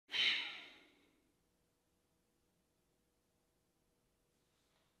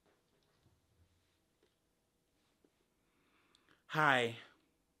Hi.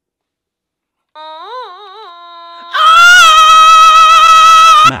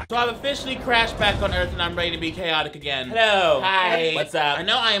 So I've officially crashed back on Earth and I'm ready to be chaotic again. Hello. Hi. What's up? I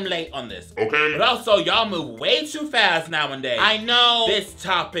know I am late on this. Okay. But also, y'all move way too fast nowadays. I know this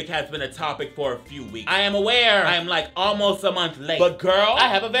topic has been a topic for a few weeks. I am aware I am like almost a month late. But girl, I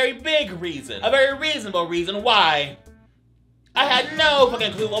have a very big reason. A very reasonable reason why. I had no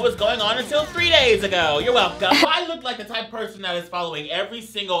fucking clue what was going on until 3 days ago. You're welcome. I look like the type of person that is following every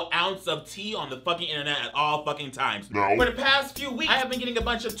single ounce of tea on the fucking internet at all fucking times. No. For the past few weeks, I have been getting a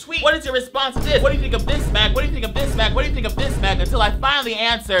bunch of tweets. What is your response to this? What do you think of this, Mac? What do you think of this, Mac? What do you think of this, Mac? Until I finally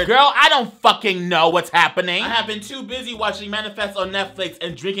answered, girl, I don't fucking know what's happening. I have been too busy watching Manifest on Netflix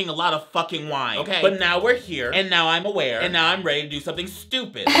and drinking a lot of fucking wine. Okay. But now we're here, and now I'm aware, and now I'm ready to do something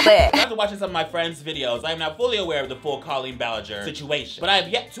stupid. After watching some of my friends' videos, I am now fully aware of the full Colleen Ballinger situation. But I have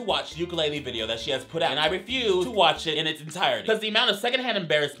yet to watch the ukulele video that she has put out, and I refuse to watch it in its entirety. Because the amount of secondhand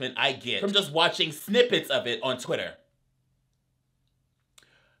embarrassment I get from just watching snippets of it on Twitter,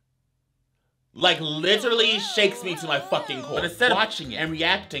 like, literally shakes me to my fucking core. But instead of watching it and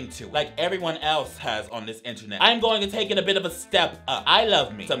reacting to it, like everyone else has on this internet, I'm going to take it a bit of a step up. I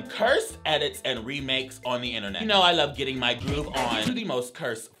love me some cursed edits and remakes on the internet. You know I love getting my groove on to the most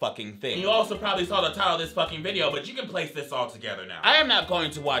cursed fucking thing. And you also probably saw the title of this fucking video, but you can place this all together now. I am not going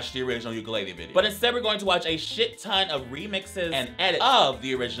to watch the original ukulele video, but instead we're going to watch a shit ton of remixes and edits of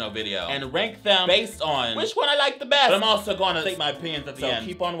the original video and rank them based on which one I like the best. But I'm also going to take my opinions at the end.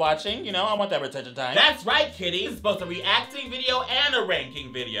 Keep on watching, you know, I want that retention time. That's right, kitty. This is both a reacting video and a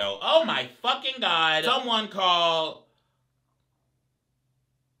ranking video. Oh my fucking god. Someone call...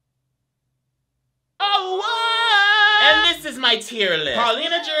 Oh, what? And this is my tier list. Colleen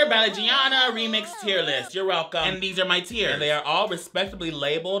Ballinger remix tier list. You're welcome. And these are my tiers. And they are all respectively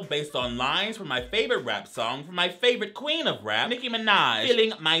labeled based on lines from my favorite rap song from my favorite queen of rap, Nicki Minaj,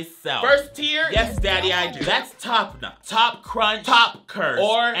 Feeling Myself. First tier, Yes Daddy I Do. That's top notch, top crunch, top curse,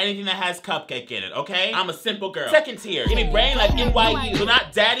 or anything that has cupcake in it, okay? I'm a simple girl. Second tier, give me brain like NYU. So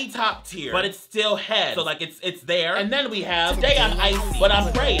not daddy top tier, but it's still head. So like it's there. And then we have Today I'm Icy, but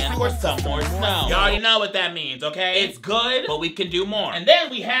I'm praying for some more snow. You already know what that means, okay? It's good, but we can do more. And then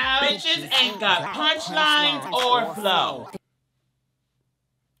we have Bitches Ain't Got Punchlines or Flow.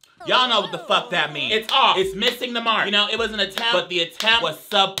 Y'all know what the fuck that means. It's off. It's missing the mark. You know, it was an attempt, but the attempt was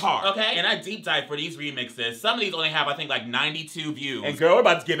subpar. Okay? And I deep dive for these remixes. Some of these only have, I think, like 92 views. And girl, we're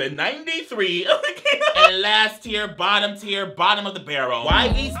about to give it 93. And last tier, bottom of the barrel. Why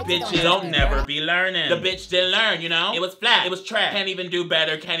these bitches don't never be learning? The bitch didn't learn, you know? It was flat. It was trash. Can't even do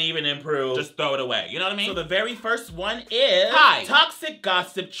better. Can't even improve. Just throw it away. You know what I mean? So the very first one is... Hi. Toxic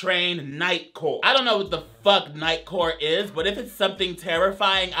Gossip Train Nightcore. I don't know what the fuck Nightcore is, but if it's something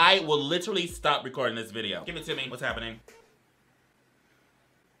terrifying, I will literally stop recording this video. Give it to me. What's happening?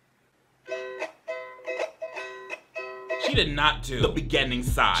 She did not do the beginning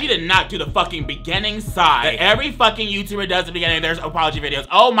side. She did not do the fucking beginning side that every fucking YouTuber does at the beginning of their apology videos.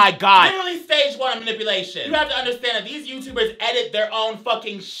 Oh my god. Literally stage 1 manipulation. You have to understand that these YouTubers edit their own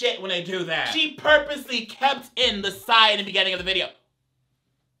fucking shit when they do that. She purposely kept in the side in the beginning of the video.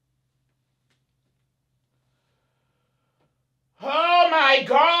 Oh my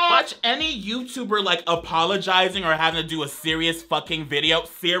god! Watch any YouTuber like apologizing or having to do a serious fucking video.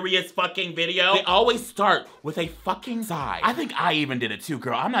 They always start with a fucking sigh. I think I even did it too,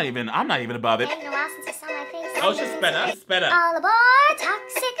 girl. I'm not even above it. It's been a while since I saw my face. Oh, it's just sped up. Sped up. All aboard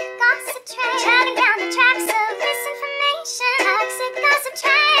toxic gossip train. Chatting down the tracks of misinformation. Toxic gossip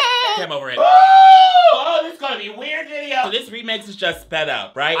train. Came over it. Oh, this is gonna be a weird video. So this remix is just sped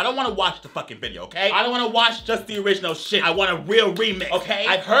up, right? I don't want to watch the fucking video, okay? I don't want to watch just the original shit. I want a real remix, okay?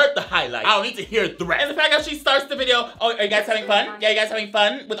 I've heard the highlights. I don't need to hear the rest. And the fact that she starts the video, oh, are you guys having fun? Yeah, you guys having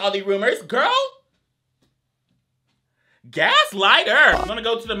fun with all the rumors? Girl? Gaslighter! I'm gonna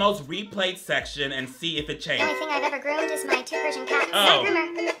go to the most replayed section and see if it changed. The only thing I've ever groomed is my 2 Persian cats. Oh. Not a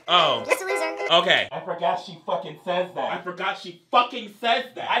groomer. Oh. Just a loser. Okay. I forgot she fucking says that. I forgot she fucking says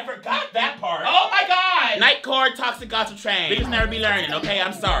that. I forgot that part. Oh my god! Nightcore, Toxic Gossip Train. Bitches never be learning, okay?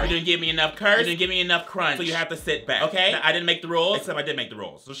 I'm sorry. You didn't give me enough curse. You didn't give me enough crunch. So you have to sit back, okay? I didn't make the rules, except I did make the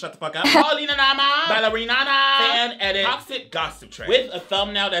rules. So shut the fuck up. Paulina Nama, Ballerina, fan edit, Toxic Gossip Train. With a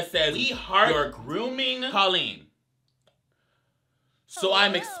thumbnail that says, we heart your grooming Colleen. So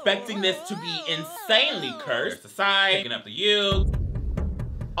I'm expecting this to be insanely cursed. The side, picking up the U.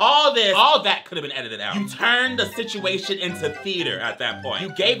 All that could have been edited out. You turned the situation into theater at that point.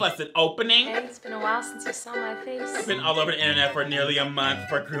 You gave us an opening. Hey, it's been a while since you saw my face. I've been all over the internet for nearly a month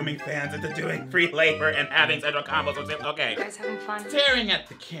for grooming fans into doing free labor and having sexual combos with them. Okay. You guys having fun? Staring at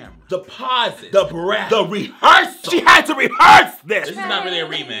the camera. The pauses. The breath. The rehearsal. She had to rehearse this. This is not really a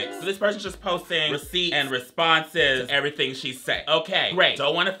remix. So this person's just posting receipts and responses to everything she said. Okay, great.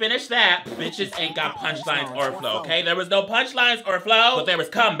 Don't want to finish that. Bitches ain't got punchlines or flow, okay? There was no punchlines or flow, but there was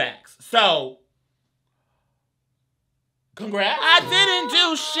comebacks. So, congrats. I didn't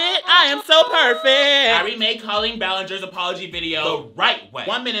do shit. I am so perfect. I remade Colleen Ballinger's apology video the right way.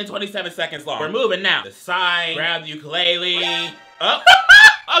 1 minute and 27 seconds long. We're moving now. The side, grab the ukulele. Oh,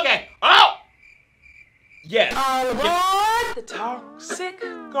 okay. Oh! Yes. All aboard the toxic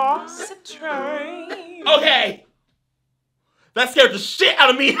gossip train. Okay. That scared the shit out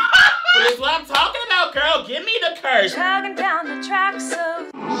of me. But it's what I'm talking about, girl. Give me the curse. Chugging down the tracks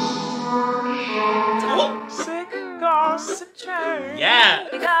of Toxic gossip train. Yeah.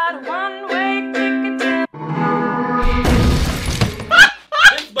 you got a one-way ticket to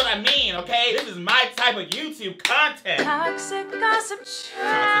This is what I mean, okay? This is my type of YouTube content. toxic gossip train.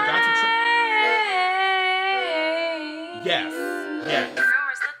 Toxic gossip Yes. Yes.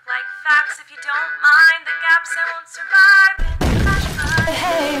 Rumors look like facts if you don't mind the gaps that won't survive.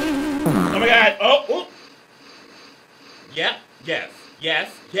 Oh my god. Oh, oh. Yep. Yes.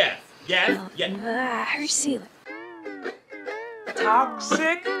 Yes. Yes. Yes. Yes. How do you see it?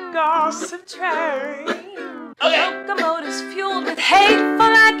 Toxic gossip train. Okay. Locomotives fueled with hateful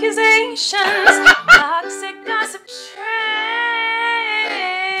accusations. Toxic gossip train.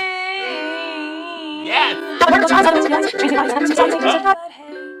 Yes.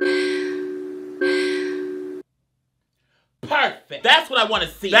 Perfect. That's what I want to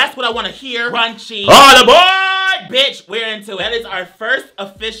see. That's what I want to hear. Crunchy. All aboard, bitch. We're into it. That is our first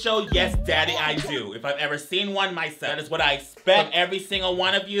official Yes Daddy I Do. If I've ever seen one myself. That is what I expect from every single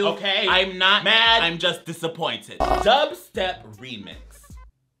one of you. Okay? I'm not mad. I'm just disappointed. Dubstep remix.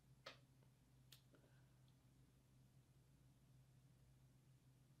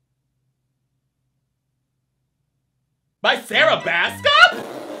 By Sarah Bascom?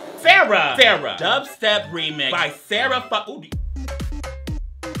 Sarah. Dubstep remix by Sarah Ooh.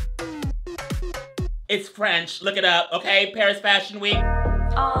 It's French. Look it up. Okay, Paris Fashion Week.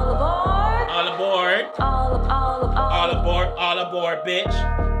 All aboard. All aboard. All aboard. All aboard, bitch.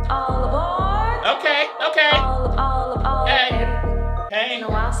 All aboard. Okay. All Hey. It's been a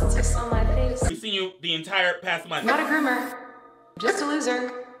while since you saw my face. We've seen you the entire past month. Not a groomer. Just a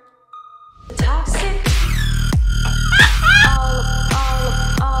loser. Toxic.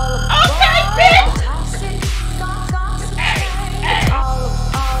 Okay, bitch. Toxic. Gossip.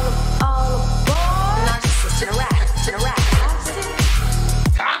 All aboard. Narcissist in a rack.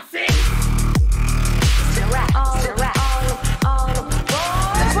 Toxic. In a rack. All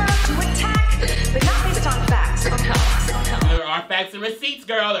aboard. We're up to attack, but not based on facts. Oh no. There are facts and receipts,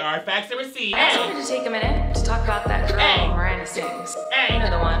 girl. There are facts and receipts. I just wanted to take a minute to talk about that girl Miranda sings. Hey. You know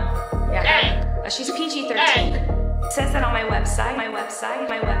the one. Yeah. Hey. She's PG-13. Hey. It says that on my website.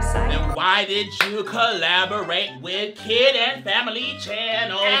 Then why did you collaborate with Kid and Family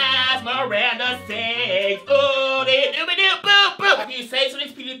Channel as Miranda sings? Ooh, they do boop boop. How can you say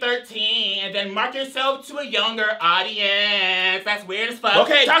something's PG-13 and then mark yourself to a younger audience? That's weird as fuck.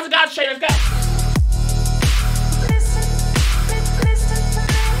 Okay, talk to God straight. Let's go.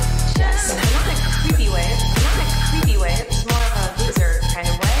 Yes. Not in a creepy way. It's more of a loser kind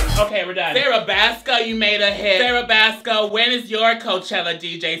of way. Okay, we're done. Sarah Basca, you made a hit. Sarah Basca, when is your Coachella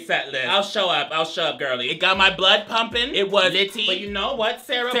DJ set list? I'll show up, girlie. It got my blood pumping. It was litty. But you know what,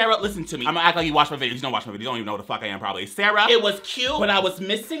 Sarah? Sarah, listen to me. I'm gonna act like you watch my videos. You don't watch my videos. You don't even know what the fuck I am, probably. Sarah, it was cute, but I was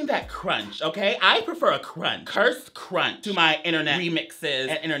missing that crunch, okay? I prefer a crunch. Cursed crunch to my internet remixes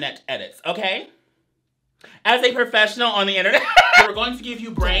and internet edits, okay? As a professional on the internet, we're going to give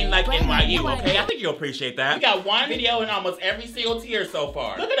you brain like NYU, okay? I think you'll appreciate that. We got one video in almost every single tier so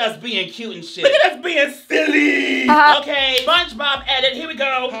far. Look at us being cute and shit. Look at us being silly. Okay, SpongeBob edit, here we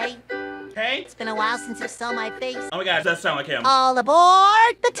go. Hey. Hey? It's been a while since you saw my face. Oh my gosh, that sound like him. All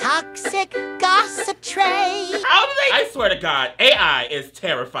aboard the toxic gossip train. How do they? I swear to God, AI is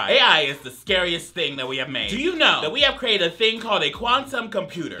terrifying. AI is the scariest thing that we have made. Do you know that we have created a thing called a quantum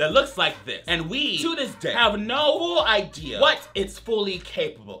computer that looks like this? And we, to this day, have no full idea what it's fully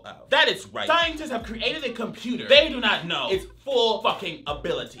capable of. That is right. Scientists have created a computer. They do not know its full fucking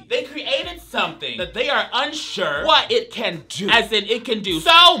ability. They created something that they are unsure what it can do. As in, it can do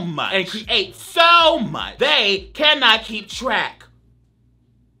so much and create so much. They cannot keep track.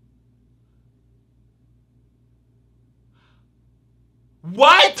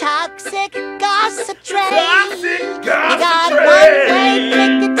 What? The toxic gossip train. Toxic You gossip got train. one-way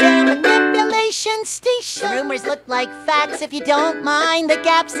ticket to manipulation station. Rumors look like facts if you don't mind the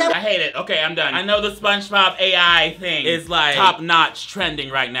gaps. So I hate it. Okay, I'm done. I know the SpongeBob AI thing is like top-notch trending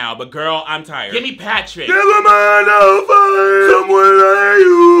right now, but girl, I'm tired. Give me Patrick. Give a man a fight, someone like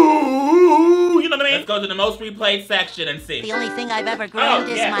you. You know what I mean? Let's go to the most replayed section and see. the only thing I've ever groomed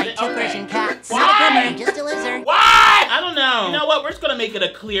is my two okay. Persian cats. Why? Not a groomer, I'm just a loser. Why? I don't know. You know what? We're just gonna make it a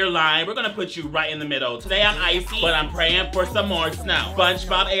clear line. We're gonna put you right in the middle. Today I'm icy, but I'm praying for some more snow.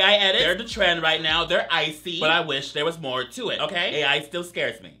 SpongeBob AI edit. They're the trend right now. They're icy, but I wish there was more to it. Okay? AI still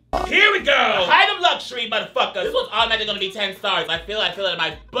scares me. Here we go. Height of luxury, motherfucker. This one's automatically gonna be 10 stars. I feel it in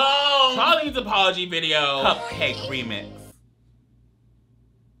my bones. Colleen's apology video. Cupcake remix.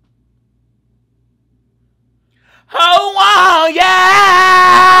 Oh, wow,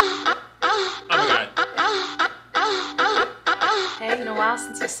 yeah! Oh my god. Hey, been a while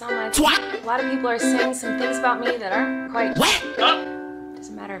since I saw my A lot of people are saying some things about me that aren't quite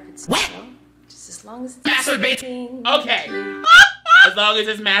Doesn't matter if it's so, just as long as it's masturbating. Okay. As long as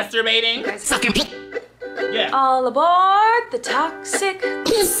it's masturbating. Yeah. All aboard the toxic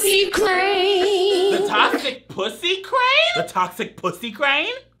pussy crane. The toxic pussy crane? The toxic pussy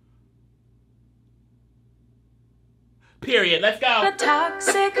crane? Period. Let's go. The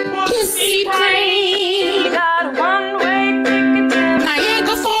toxic pussy crane. You got a one-way ticket to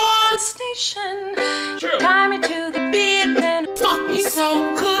Niagara Falls Station. True. Tie me to the bed, then fuck me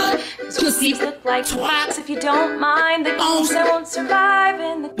so good. Pussies look like twats if you don't mind the bones that won't survive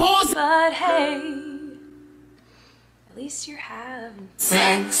in the balls. But hey, at least you're having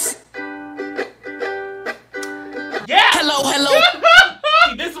sex. Yeah. Hello.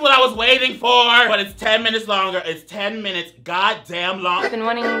 This is what I was waiting for, but it's 10 minutes longer. It's 10 minutes goddamn long. I've been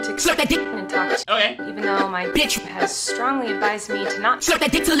wanting to suck that dick and talk to Okay. even though my bitch has strongly advised me to not Suck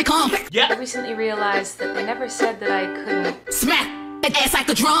that dick till it come. Yeah. I recently realized that they never said that I couldn't. Smack that ass like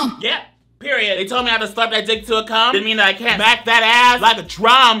a drum. Yeah. Period. They told me I had to slap that dick till it come. Didn't mean that I can't smack that ass like a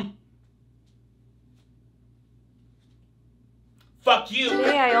drum. Fuck you.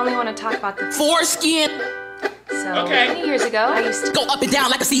 Today I only want to talk about the Foreskin. So, Okay. many years ago, I used to Go up and down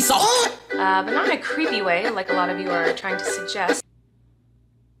like a seesaw. but not in a creepy way, like a lot of you are trying to suggest.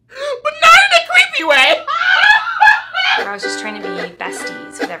 But not in a creepy way. Where I was just trying to be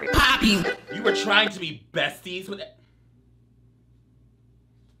besties with everybody. Poppy. You were trying to be besties with it.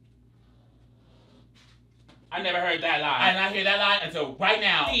 I never heard that line. I did not hear that line until right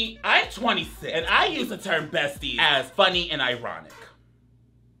now. See, I'm 26, and I use the term besties as funny and ironic.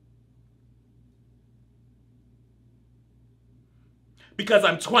 Because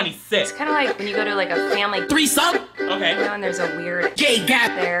I'm 26. It's kind of like when you go to like a family Threesome. Okay. you know, and there's a weird Gay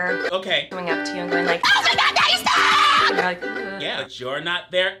gap. there Okay. coming up to you and going like, Oh my god, nice stuff. and you're like, ugh. Yeah, but you're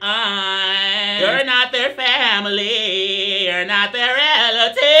not their aunt. You're not their family. You're not their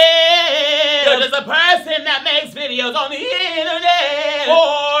relative. You're just a person that makes videos on the internet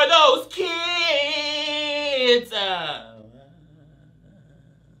for those kids.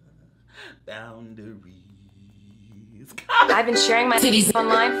 Boundaries. I've been sharing my Titties.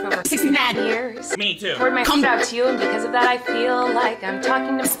 online for over 69 years. Me too. Poured my heart out to you, and because of that, I feel like I'm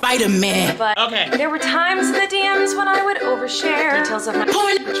talking to Spider-Man. But Okay. there were times in the DMs when I would overshare details of my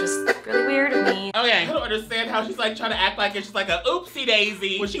porn, which was really weird of me. Okay, I don't understand how she's like trying to act like it's just like a oopsie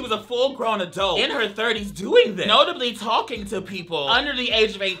daisy when she was a full-grown adult in her 30s doing this. Notably talking to people under the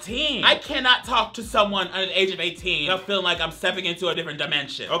age of 18. I cannot talk to someone under the age of 18 without feeling like I'm stepping into a different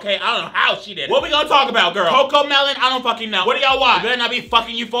dimension. Okay, I don't know how she did it. What we gonna talk about, girl? Coco Melon? I don't fucking know. What do y'all watch? It better not be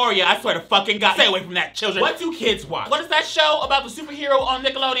fucking Euphoria. I swear to fucking God. Stay away from that, children. What do kids watch? What is that show about the superhero on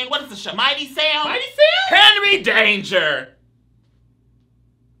Nickelodeon? What is the show? Mighty Sam? Mighty Sam? Henry Danger.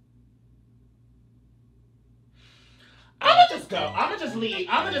 I'ma just go. I'ma just leave.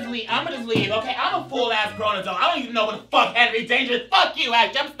 Okay, I'm a full-ass grown adult. I don't even know what the fuck Henry Danger is. Fuck you,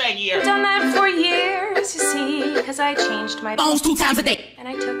 actually. I'm staying here. I've done that for years, you see, because I changed my Bones 2 times a day. and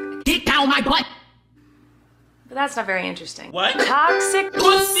I took. Dick down my butt. But that's not very interesting. What? Toxic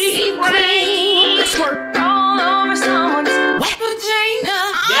Pussy rain. squirt all over someone's Wet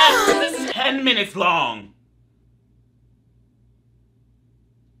vagina. Yes, this is 10 minutes long.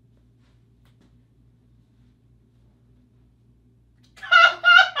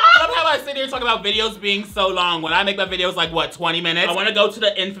 I love how I sit here talking about videos being so long when I make my videos like, what, 20 minutes? I want to go to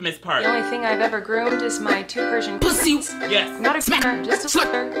the infamous part. The only thing I've ever groomed is my 2 Persian Pussies. Yes. I'm not a smacker, just a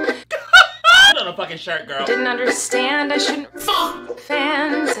slipper. Put on a fucking shirt, girl. Didn't understand I shouldn't Fuck.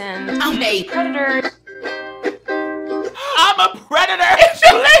 fans and I'm a predators. I'm a predator. And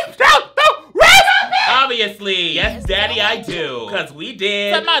she leaped out the recipe. Obviously. Yes, Daddy. daddy, I do. Cause we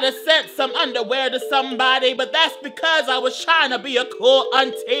did. I might have sent some underwear to somebody, but that's because I was trying to be a cool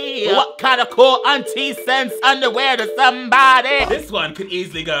auntie. What kind of cool auntie sends underwear to somebody? This one could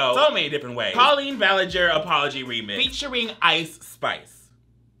easily go so many different ways. Colleen Ballinger Apology Remix featuring Ice Spice.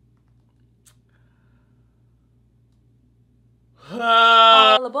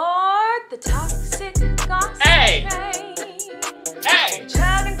 All aboard the toxic gossip Hey. train. Hey!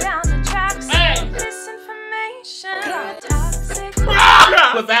 Chugging down the tracks Hey. of misinformation. Toxic.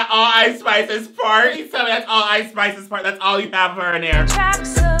 Was that all Ice Spice's part? Please tell me that's all Ice Spice's part. That's all you have for her in there.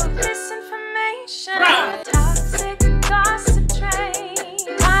 Tracks of misinformation. Toxic gossip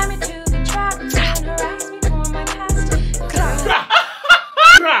train. Tie me to the track and harass me for my past.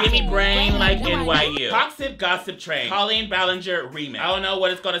 Give me brain like NYU. Toxic Gossip Train. Colleen Ballinger Remix. I don't know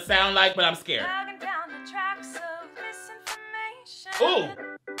what it's gonna sound like, but I'm scared. Chugging down the tracks of misinformation. Ooh!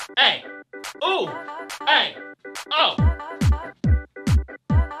 Hey! Ooh! Hey! Oh!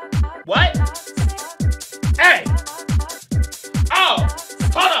 What? Hey! Oh!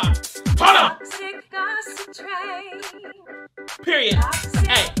 Hold on! Hold on! Toxic gossip train. Period.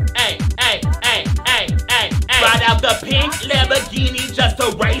 Hey! Hey! Hey! Hey! Hey! Hey! Hey! Ride out the pink Lamborghini just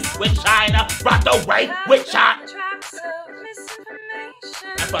to race with China. Rock the race with China.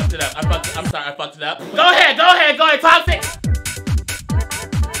 I fucked it up. I'm sorry, I fucked it up. Go ahead, Toxic!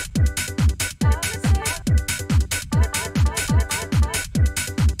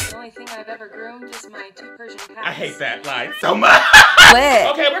 The only thing I've ever groomed is my 2 Persian cats. I hate that line so much.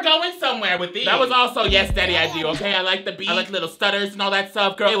 Okay, we're going somewhere with these. That was also Yes Daddy I Do, okay? I like the beat. I like little stutters and all that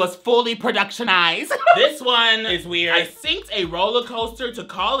stuff, girl. It was fully productionized. This one is weird. I synced a roller coaster to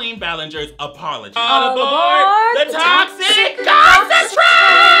Colleen Ballinger's Apology. All aboard the Toxic Gossip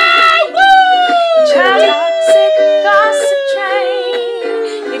Train! Woo! Toxic gossip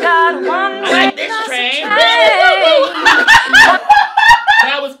train. You got one. I like this train.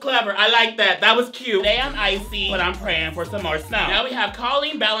 That was clever. I like that. That was cute. Today I'm icy, but I'm praying for some more snow. Now we have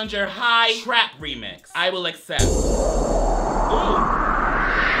Colleen Ballinger High Trap Remix. I will accept. Ooh. Ooh.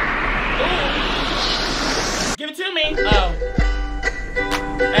 Give it to me. Oh.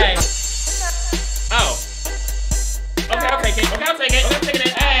 Hey. Oh. Okay, I'll take it. Okay, I'll take it. Okay, I'm taking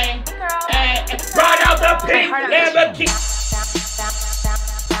it. Hey. Hey. Ride out the pink Lamborghini.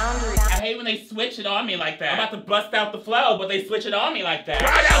 I hate when they switch it on me like that. I'm about to bust out the flow, but they switch it on me like that.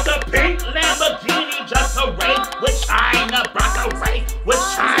 Ride out the pink Lamborghini just to race with China. Rock a race with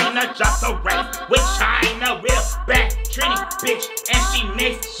China. Just a race with China. Real bad Trini bitch, and she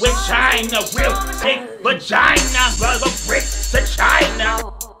mixed with China. Real big vagina. Rubber bricks to China.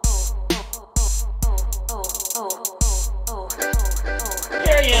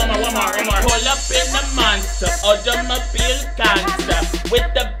 One more. Pull up in the monster, automobile gangster, with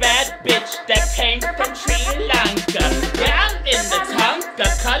the bad bitch that came from Sri Lanka. Down in the Tonka,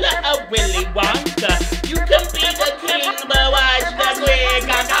 color of Willy Wonka. You can be the king, but watch the queen.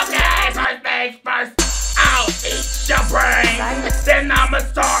 Okay, first things first, I'll eat your brains. Then I'ma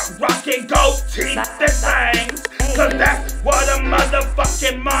start rocking gold teeth and things. Cause that's what a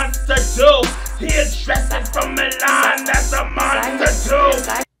motherfucking monster do. He addresses from Milan, that's a monster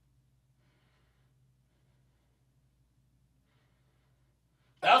do.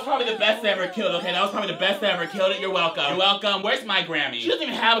 That was probably the best I ever killed, okay? That was probably the best I ever killed it. You're welcome. You're welcome. Where's my Grammy? She doesn't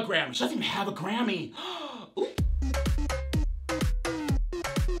even have a Grammy. She doesn't even have a Grammy. Ooh.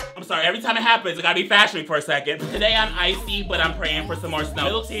 I'm sorry, every time it happens, I gotta be fashioning for a second. Today I'm icy, but I'm praying for some more snow.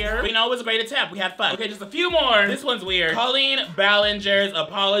 Middle tier. But you know, it was a great attempt. We had fun. Okay, just a few more. This one's weird. Colleen Ballinger's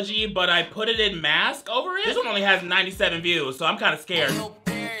Apology, but I put it in mask over it. This one only has 97 views, so I'm kind of scared.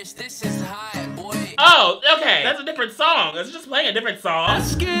 This is hot, boy. Oh, okay. That's a different song. It's just playing a different song.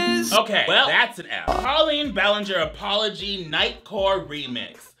 Okay, well, that's an F. Colleen Ballinger Apology Nightcore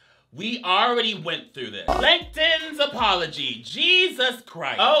Remix. We already went through this. LinkedIn's Apology. Jesus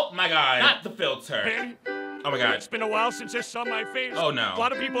Christ. Oh my God. Not the filter. Oh my God. It's been a while since I saw my face. Oh no. A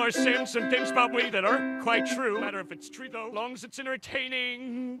lot of people are saying some things about me that aren't quite true. No matter if it's true though, as long as it's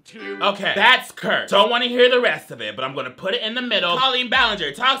entertaining to... Okay, that's Kurt. Don't want to hear the rest of it, but I'm gonna put it in the middle. Colleen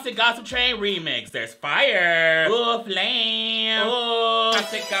Ballinger, Toxic Gossip Train Remix. There's fire. Ooh, flame. Ooh.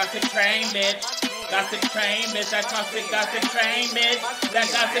 Toxic Gossip Train, bitch. Gossip Train, bitch. That Toxic Gossip Train, bitch. That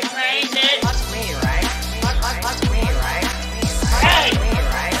Gossip Train, bitch. Fuck me, right? Fuck me, right? Hey! Fuck me,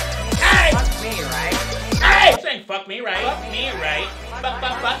 right? Hey! Fuck me, right? Hey! Saying fuck me right. Fuck me right.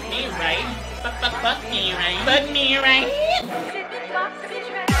 Fuck me right. Fuck me right. Fuck me right.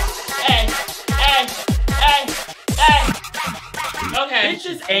 Hey! Hey! Hey! Hey! Okay,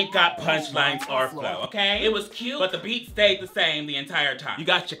 bitches ain't got punchlines or flow, okay? It was cute, but the beat stayed the same the entire time. You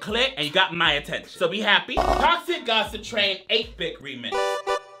got your click, and you got my attention. So be happy. Toxic Gossip Train 8-bit remix.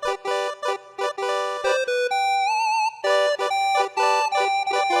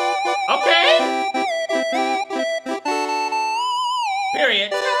 Okay.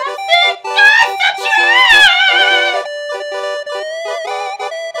 Period. Toxic Gossip Train!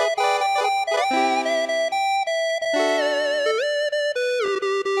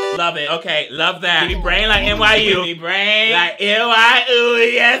 Love it. Okay, love that. Give me brain like NYU. Give me brain like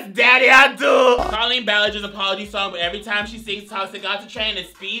NYU. Yes, daddy, I do. Colleen Ballinger's apology song, but every time she sings Toxic Gossip Train,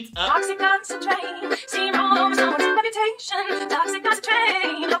 it speeds up. Toxic Gossip Train, steamroll over someone's reputation. Toxic Gossip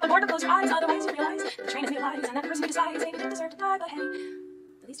Train, off the board to close your eyes, otherwise you realize the train is realized, and that person who decides they didn't deserve to die, but hey,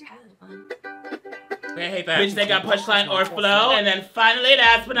 at least you're having fun. I hate that. Bitch, they got punchline or flow. And then finally,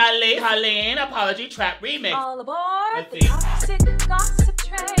 last but not least, Colleen apology trap remix. All aboard Let's the see. Toxic Gossip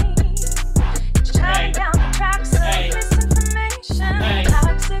Train. Shutting down the tracks of misinformation. Hey.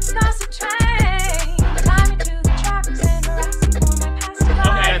 Toxic Gossip Train. Tie me to the tracks and harass you for my past life.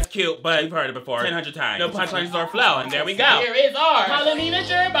 Okay, that's cute, but you've heard it before 100 times. No punchlines or flow, and there we go. Here is our Colleen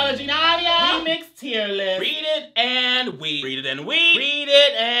Ballinger remix tier list. Read it and weep. Read it and weep. Read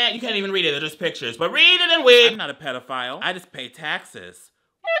it and... You can't even read it, they're just pictures. But read it and weep. I'm not a pedophile. I just pay taxes.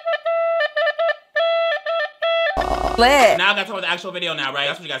 Lit. Now I gotta talk about the actual video now, right?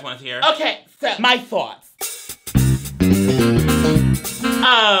 That's what you guys want to hear. Okay, so my thoughts.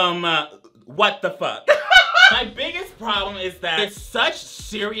 What the fuck? My biggest problem is that it's such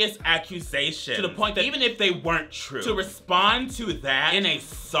serious accusation to the point that even if they weren't true, to respond to that in a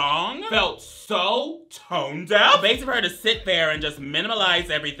song felt so tone deaf. Basically for her to sit there and just minimalize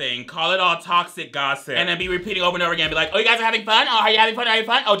everything, call it all toxic gossip, and then be repeating over and over again, be like, oh, you guys are having fun? Oh, are you having fun? Are you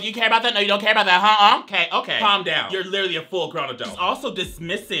fun? Oh, do you care about that? No, you don't care about that, huh? Okay. Calm down. You're literally a full-grown adult. She's also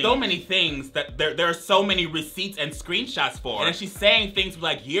dismissing so many things that there are so many receipts and screenshots for. And then she's saying things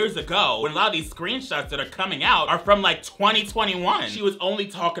like years ago, when a lot of these screenshots that are coming out are from like 2021. She was only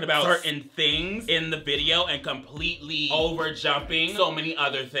talking about certain things in the video and completely over jumping so many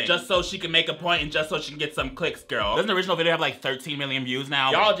other things. Just so she can make a point and just so she can get some clicks, girl. Doesn't the original video have like 13 million views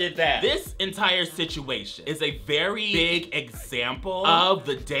now? Y'all did that. This entire situation is a very big example of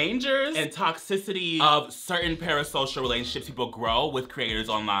the dangers and toxicity of certain parasocial relationships people grow with creators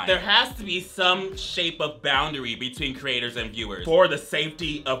online. There has to be some shape of boundary between creators and viewers for the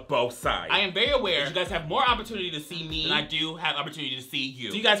safety of both sides. I am very aware you guys have more opportunity to see me than I do have opportunity to see you.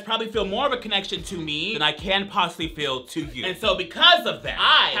 So you guys probably feel more of a connection to me than I can possibly feel to you. And so because of that,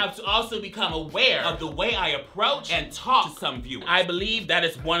 I have to also become aware of the way I approach and talk to some viewers. I believe that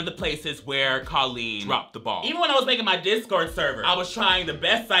is one of the places where Colleen dropped the ball. Even when I was making my Discord server, I was trying the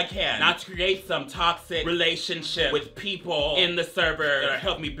best I can not to create some toxic relationship with people in the server that are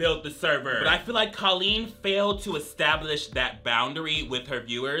helping me build the server. But I feel like Colleen failed to establish that boundary with her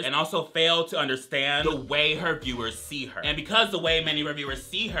viewers and also failed to understand the way her viewers see her. And because the way many reviewers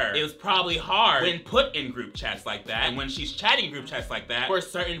see her, it was probably hard when put in group chats like that, and when she's chatting in group chats like that, for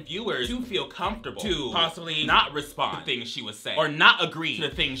certain viewers to feel comfortable to possibly not respond to things she was saying or not agree to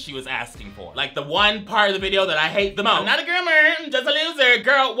the things she was asking for. Like the one part of the video that I hate the most. I'm not a groomer, I'm just a loser.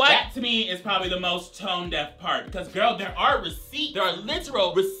 Girl, what? That to me is probably the most tone deaf part, because girl, there are receipts. There are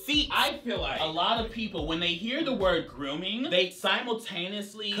literal receipts. I feel like a lot of people, when they hear the word grooming, they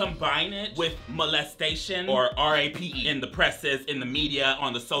simultaneously combine it with molestation or RAPE in the presses, in the media,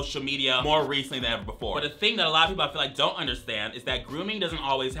 on the social media, more recently than ever before. But the thing that a lot of people I feel like don't understand is that grooming doesn't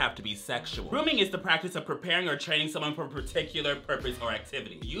always have to be sexual. Grooming is the practice of preparing or training someone for a particular purpose or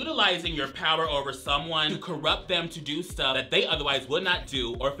activity. Utilizing your power over someone to corrupt them to do stuff that they otherwise would not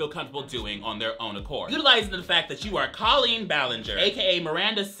do or feel comfortable doing on their own accord. Utilizing the fact that you are Colleen Ballinger, aka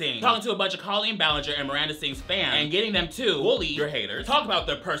Miranda Sings, talking to a bunch of Colleen Ballinger and Miranda Sings fans and getting them to bully your haters, talk about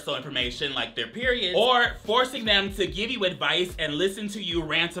their personal information like their periods, or forcing them to give you advice and listen to you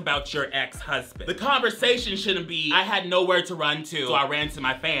rant about your ex-husband. The conversation shouldn't be, I had nowhere to run to, so I ran to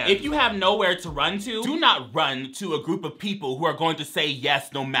my fans. If you have nowhere to run to, do not run to a group of people who are going to say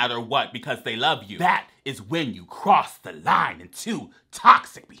yes no matter what because they love you. That is when you cross the line into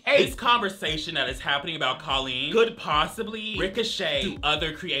toxic behavior. This conversation that is happening about Colleen could possibly ricochet to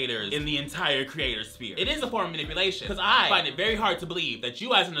other creators in the entire creator sphere. It is a form of manipulation, because I find it very hard to believe that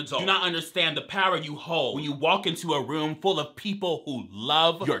you as an adult do not understand the power you hold when you walk into a room full of people who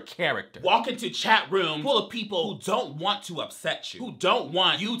love your character. Walk into chat room full of people who don't want to upset you, who don't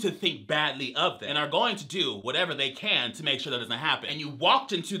want you to think badly of them, and are going to do whatever they can to make sure that doesn't happen. And you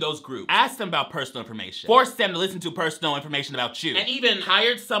walked into those groups, asked them about personal information, information. Forced them to listen to personal information about you. And even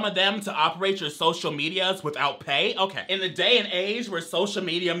hired some of them to operate your social medias without pay? Okay. In the day and age where social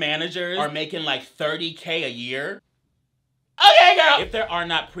media managers are making like 30K a year, okay, girl. If there are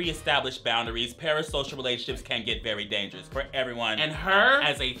not pre-established boundaries, parasocial relationships can get very dangerous for everyone. And her,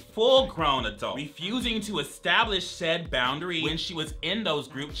 as a full-grown adult, refusing to establish said boundary when she was in those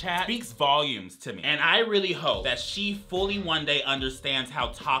group chats speaks volumes to me. And I really hope that she fully one day understands how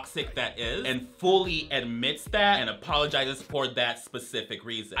toxic that is and fully admits that and apologizes for that specific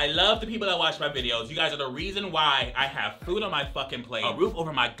reason. I love the people that watch my videos. You guys are the reason why I have food on my fucking plate, a roof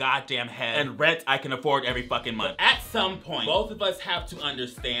over my goddamn head, and rent I can afford every fucking month. But at some point, both of us have to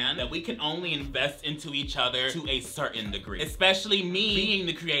understand that we can only invest into each other to a certain degree. Especially me being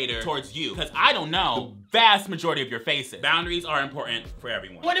the creator towards you, because I don't know the vast majority of your faces. Boundaries are important for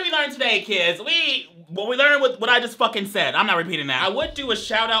everyone. What did we learn today, kids? We learned what I just fucking said. I'm not repeating that. I would do a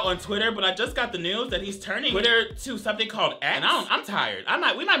shout out on Twitter, but I just got the news that he's turning Twitter to something called X. And I'm tired.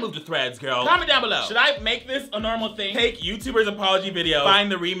 We might move to Threads, girl. Comment down below. Should I make this a normal thing? Take YouTubers' apology videos, find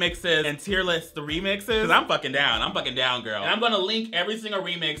the remixes, and tier list the remixes? Because I'm fucking down. I'm fucking down, girl. And I'm gonna link every single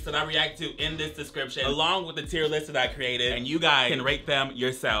remix that I react to in this description, along with the tier list that I created, and you guys can rate them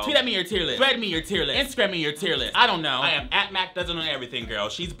yourself. Tweet at me your tier list. Thread me your tier list. Instagram me your tier list. I don't know. I am at MacDoesIt on everything, girl.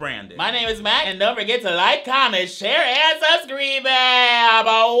 She's branded. My name is Mac, and don't forget to like, comment, share, and subscribe.